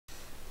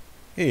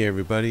Hey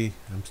everybody,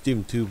 I'm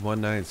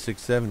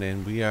StevenTube1967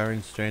 and we are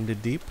in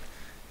Stranded Deep,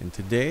 and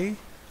today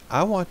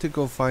I want to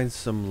go find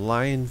some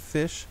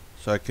lionfish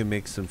so I can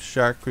make some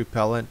shark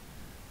repellent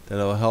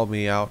that'll help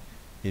me out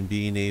in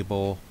being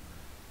able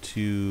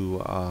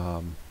to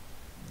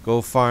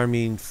go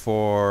farming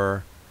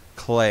for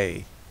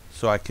clay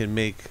so I can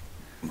make,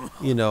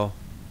 you know,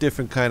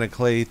 different kind of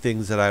clay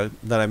things that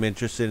I'm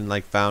interested in,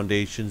 like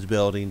foundations,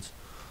 buildings,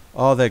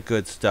 all that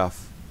good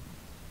stuff.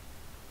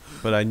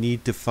 But I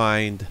need to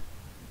find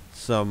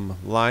some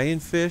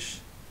lionfish.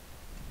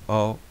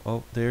 Oh,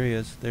 there he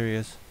is. There he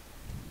is.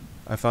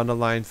 I found a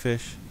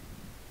lionfish.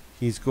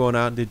 He's going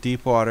out into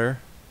deep water.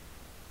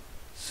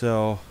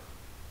 So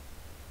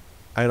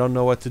I don't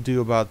know what to do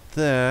about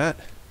that.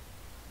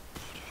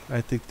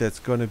 I think that's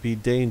going to be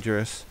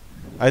dangerous.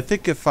 I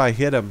think if I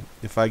hit him,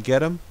 if I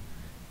get him,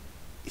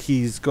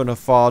 he's going to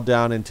fall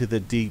down into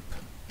the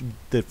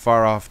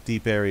far off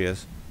deep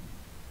areas.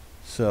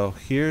 So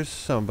here's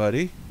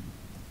somebody.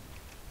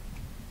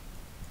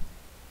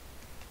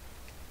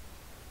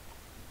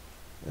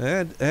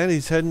 And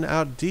he's heading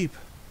out deep.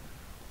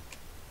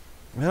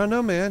 I don't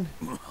know, man.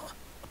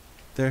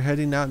 They're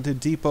heading out into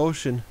deep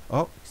ocean.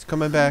 Oh, he's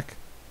coming back.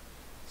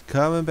 He's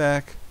coming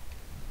back.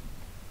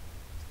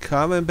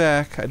 Coming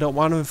back. I don't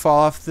want him to fall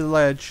off the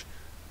ledge.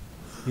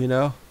 You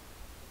know?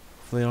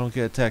 Hopefully I don't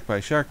get attacked by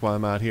a shark while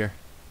I'm out here.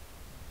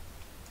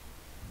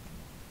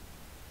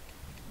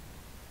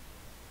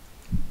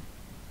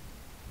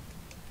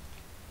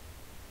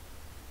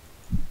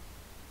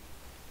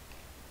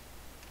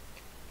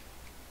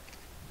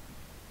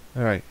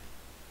 Alright.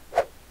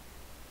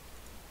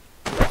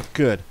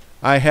 Good.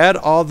 I had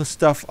all the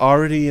stuff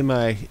already in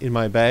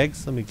my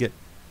bags. Let me get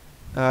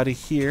out of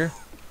here.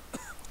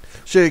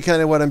 Show you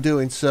kind of what I'm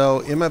doing.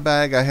 So in my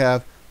bag I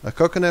have a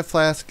coconut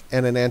flask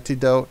and an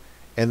antidote,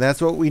 and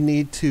that's what we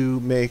need to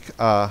make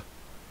the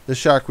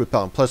shark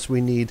repellent. Plus we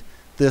need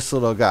this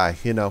little guy.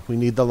 You know, we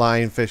need the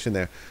lionfish in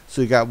there.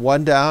 So we got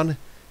one down,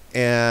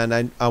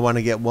 and I want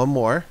to get one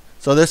more.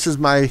 So this is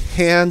my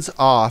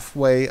hands-off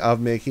way of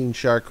making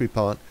shark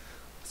repellent.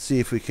 Let's see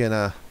if we can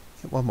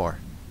get one more.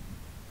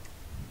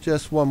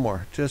 Just one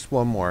more. Just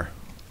one more.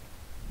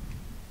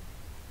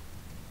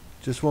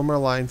 Just one more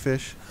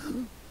lionfish.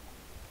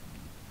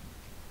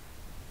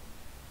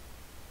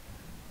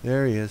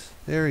 There he is.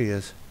 There he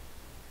is.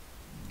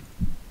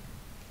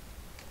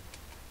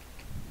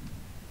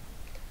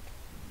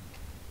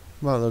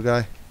 Come on, little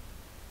guy.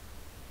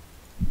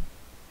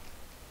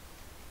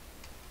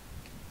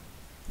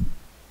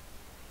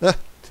 Ah.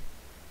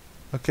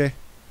 Okay.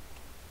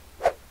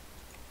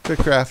 Quick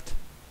craft.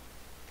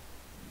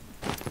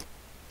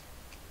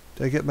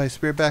 Did I get my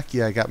spear back?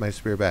 Yeah, I got my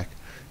spear back.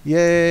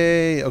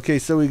 Yay! Okay,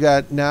 so we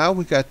got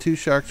two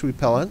sharks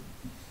repellent.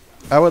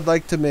 I would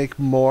like to make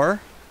more,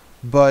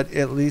 but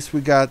at least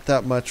we got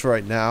that much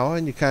right now,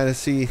 and you kind of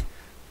see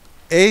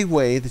a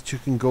way that you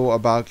can go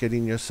about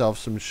getting yourself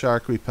some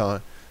shark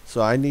repellent.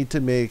 So I need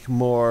to make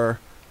more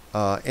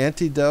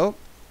antidote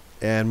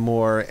and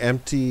more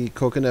empty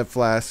coconut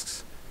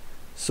flasks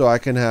so I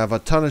can have a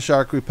ton of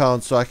shark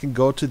repellent, so I can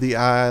go to the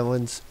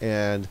islands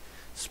and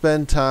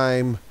spend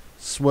time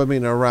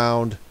swimming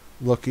around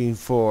looking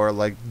for,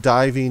 like,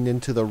 diving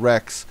into the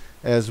wrecks,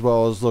 as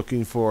well as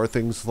looking for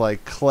things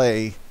like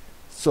clay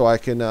so I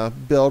can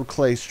build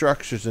clay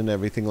structures and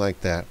everything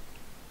like that.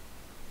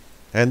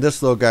 And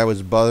this little guy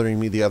was bothering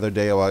me the other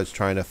day while I was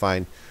trying to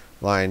find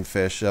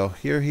lionfish. So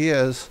here he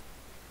is.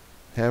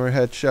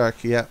 Hammerhead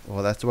shark. Yeah,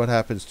 well, that's what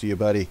happens to you,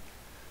 buddy.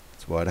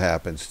 That's what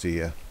happens to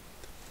you.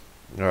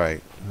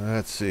 Alright,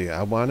 let's see.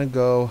 I want to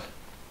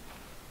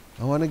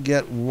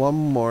get one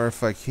more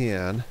if I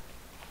can.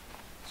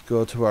 Let's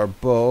go to our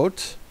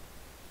boat.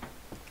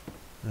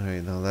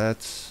 Alright, now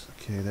that's...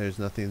 okay, there's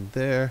nothing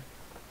there.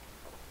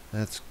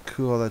 That's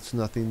cool, that's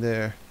nothing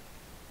there.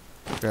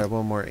 Grab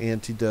one more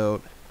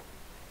antidote.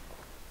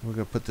 We're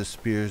going to put the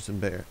spears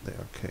in there.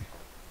 Okay.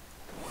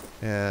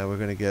 And we're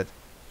going to get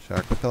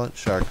shark repellent,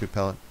 shark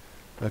repellent.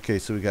 Okay,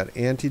 so we got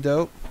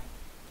antidote.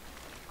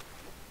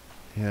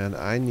 And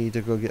I need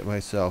to go get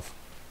myself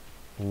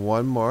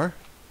one more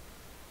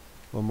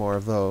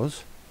of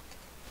those.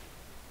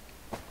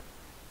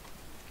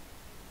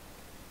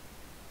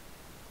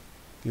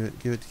 Give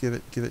it.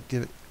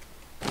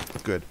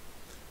 Good.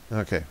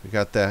 Okay, we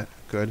got that.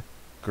 Good.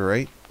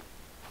 Great.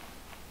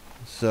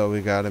 So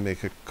we got to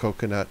make a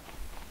coconut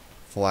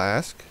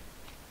flask.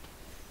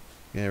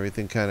 And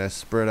everything kind of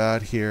spread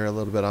out here a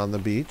little bit on the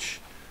beach.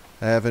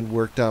 I haven't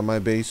worked on my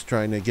base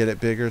trying to get it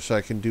bigger so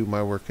I can do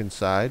my work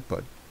inside,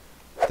 but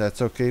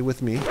that's okay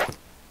with me,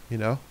 you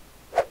know.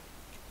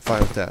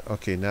 Fine with that.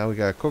 Okay, now we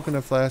got a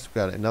coconut flask. We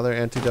got another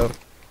antidote.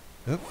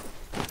 Oop.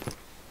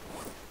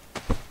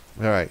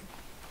 Alright.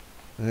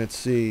 Let's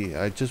see.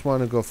 I just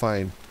want to go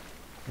find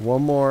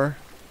one more.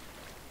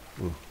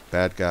 Ooh,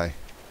 bad guy.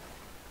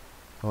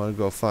 I want to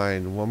go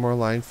find one more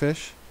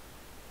lionfish.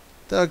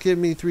 That'll give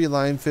me 3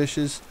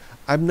 lionfishes.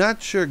 I'm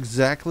not sure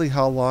exactly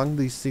how long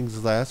these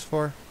things last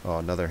for. Oh,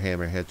 another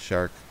hammerhead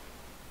shark.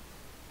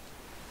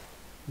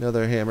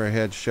 Another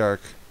hammerhead shark.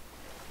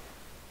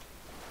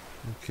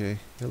 Okay,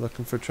 you're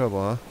looking for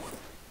trouble,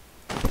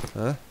 huh?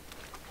 Huh?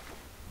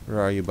 Where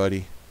are you,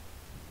 buddy?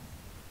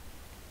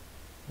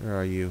 Where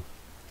are you?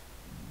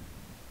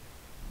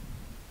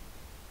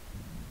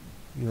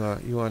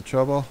 You want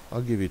trouble?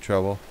 I'll give you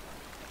trouble.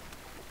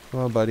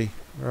 Come on, buddy.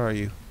 Where are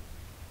you?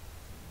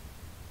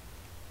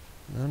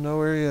 I don't know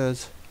where he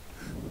is.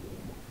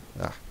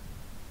 Ah,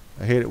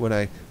 I hate it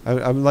when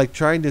I'm like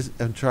trying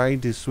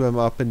to swim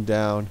up and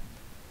down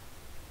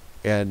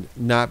and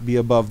not be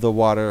above the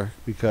water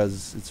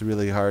because it's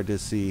really hard to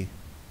see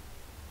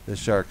the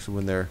sharks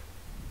when they're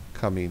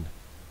coming.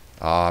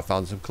 Ah, I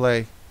found some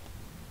clay.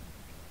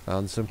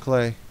 Found some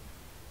clay.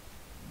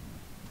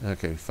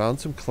 Okay, found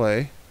some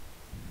clay.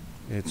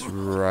 It's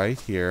right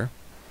here.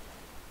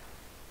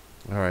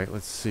 Alright,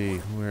 let's see.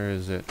 Where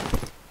is it?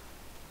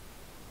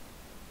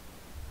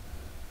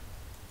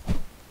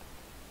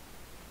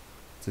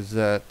 Does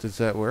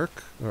that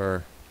work?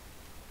 Or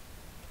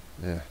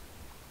yeah.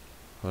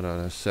 Hold on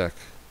a sec.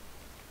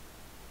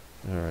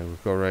 Alright, we'll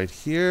go right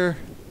here.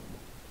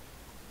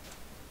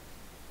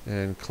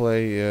 And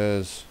clay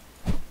is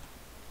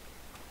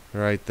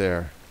right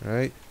there,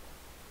 right?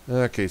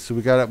 Okay, so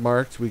we got it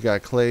marked. We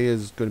got clay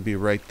is going to be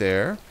right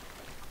there.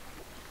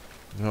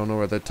 I don't know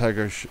where the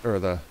tiger or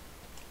the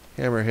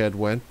hammerhead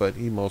went, but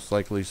he most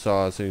likely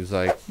saw us and he's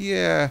like,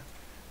 yeah,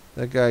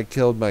 that guy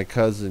killed my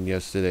cousin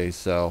yesterday,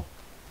 so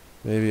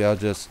maybe I'll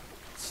just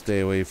stay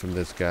away from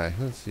this guy.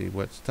 Let's see,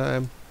 what's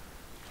time?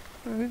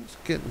 Alright, it's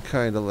getting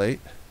kind of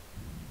late.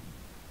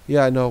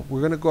 Yeah, no,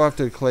 we're going to go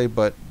after the clay,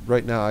 but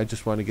right now I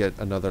just want to get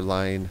another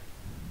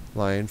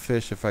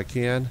lionfish if I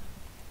can.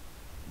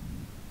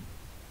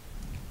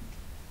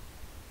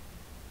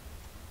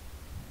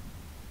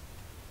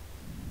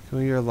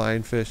 Come here,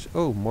 lionfish.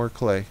 Oh, more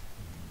clay.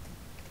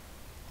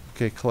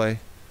 Okay, clay.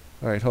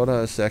 Alright, hold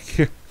on a sec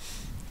here.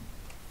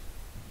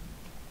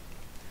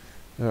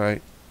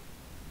 Alright.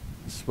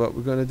 This is what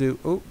we're going to do.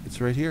 Oh,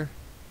 it's right here.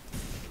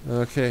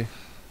 Okay.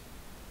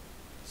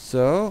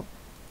 So,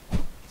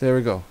 there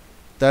we go.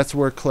 That's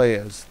where clay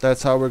is.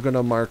 That's how we're going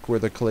to mark where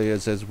the clay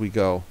is as we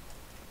go.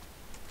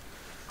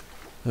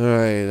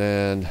 Alright,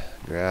 and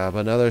grab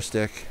another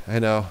stick. I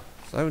know.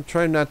 I'm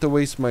trying not to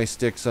waste my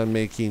sticks on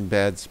making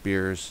bad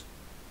spears.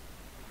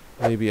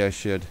 Maybe I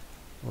should.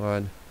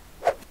 1,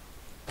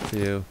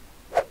 2,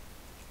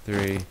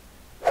 3,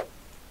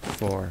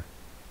 4.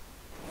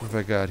 What have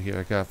I got here?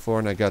 I got 4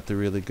 and I got the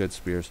really good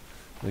spears.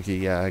 Okay,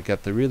 yeah, I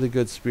got the really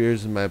good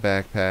spears in my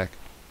backpack.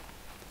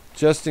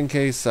 Just in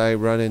case I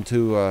run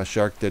into a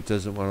shark that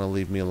doesn't want to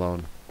leave me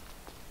alone.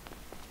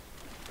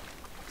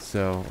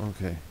 So,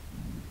 okay.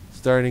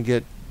 Starting to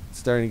get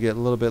a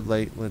little bit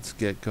late. Let's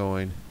get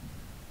going.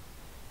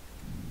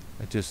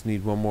 I just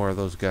need one more of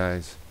those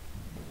guys.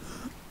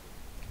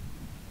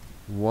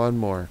 One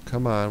more.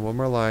 Come on, one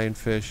more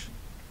lionfish.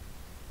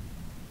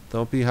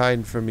 Don't be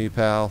hiding from me,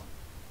 pal.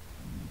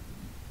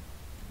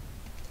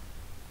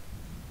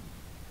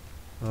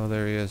 Oh,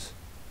 there he is.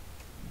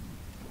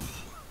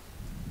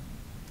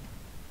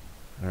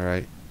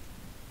 Alright.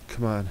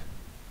 Come on.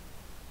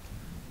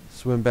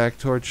 Swim back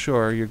towards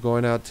shore. You're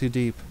going out too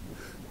deep.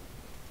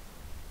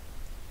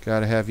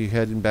 Gotta have you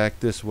heading back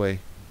this way.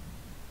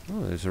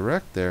 Oh, there's a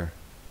wreck there.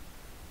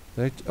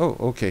 Oh,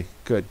 okay.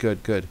 Good,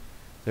 good, good.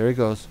 There he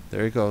goes.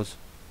 There he goes.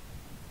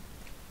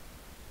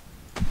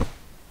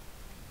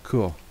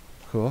 Cool.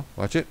 Cool.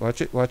 Watch it.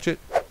 Watch it. Watch it.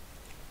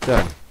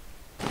 Done.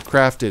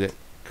 Crafted it.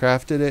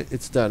 Crafted it.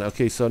 It's done.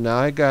 Okay, so now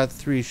I got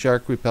 3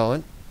 shark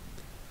repellent.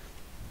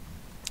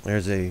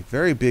 There's a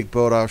very big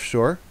boat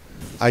offshore.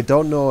 I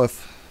don't know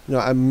if...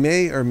 I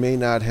may or may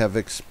not have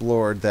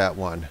explored that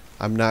one.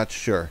 I'm not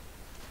sure.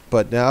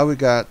 But now we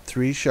got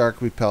 3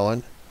 shark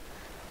repellent.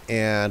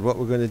 And what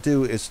we're going to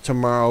do is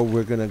tomorrow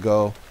we're going to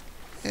go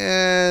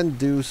and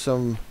do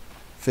some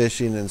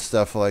fishing and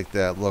stuff like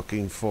that,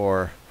 looking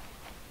for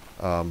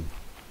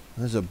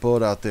there's a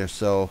boat out there,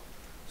 so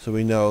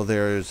we know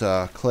there's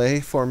a clay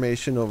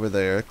formation over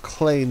there,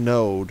 clay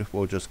node,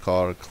 we'll just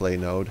call it a clay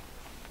node.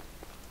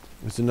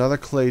 There's another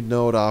clay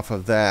node off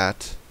of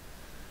that,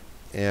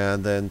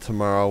 and then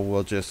tomorrow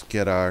we'll just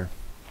get our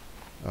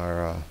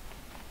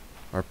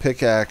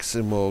pickaxe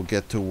and we'll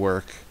get to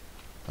work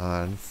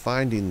on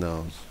finding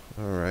those.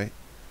 Alright,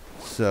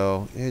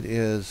 so it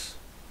is...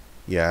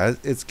 Yeah,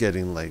 it's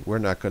getting late. We're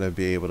not going to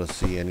be able to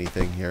see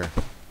anything here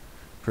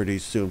pretty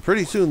soon.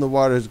 Pretty soon the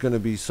water is going to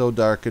be so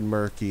dark and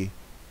murky.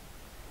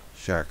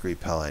 Shark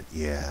repellent,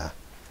 yeah.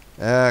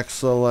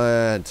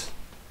 Excellent.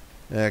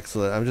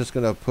 Excellent. I'm just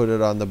going to put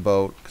it on the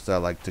boat because I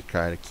like to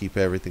try to keep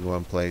everything in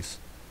one place.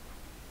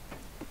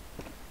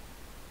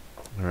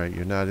 Alright,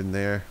 you're not in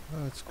there.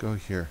 Oh, let's go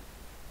here.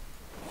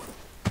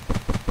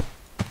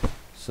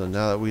 So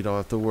now that we don't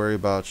have to worry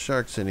about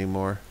sharks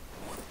anymore.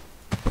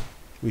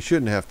 We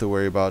shouldn't have to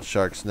worry about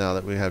sharks now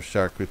that we have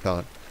shark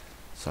repellent.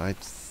 So I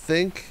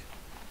think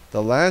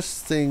the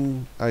last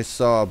thing I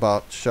saw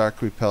about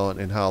shark repellent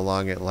and how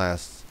long it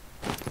lasts,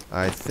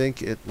 I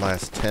think it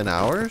lasts 10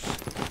 hours.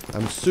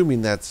 I'm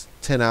assuming that's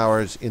 10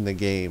 hours in the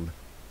game.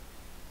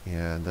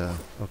 And,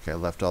 okay, I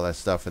left all that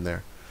stuff in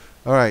there.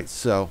 Alright,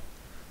 so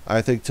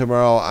I think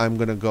tomorrow I'm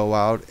going to go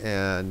out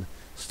and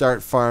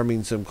start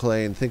farming some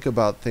clay and think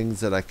about things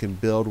that I can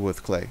build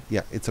with clay.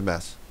 Yeah, it's a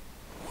mess.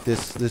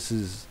 This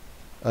is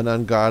an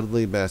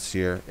ungodly mess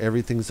here.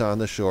 Everything's on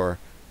the shore,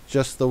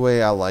 just the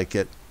way I like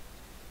it.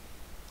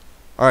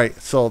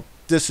 Alright, so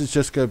this is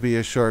just going to be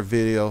a short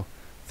video.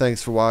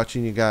 Thanks for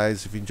watching, you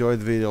guys. If you enjoyed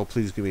the video,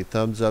 please give me a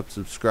thumbs up,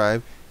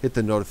 subscribe, hit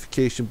the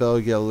notification bell,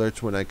 get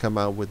alerts when I come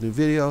out with new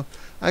video.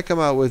 I come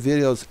out with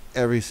videos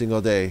every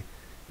single day.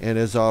 And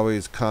as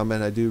always,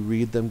 comment. I do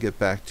read them, get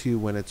back to you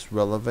when it's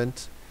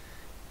relevant.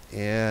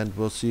 And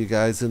we'll see you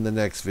guys in the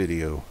next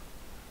video.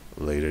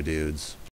 Later, dudes.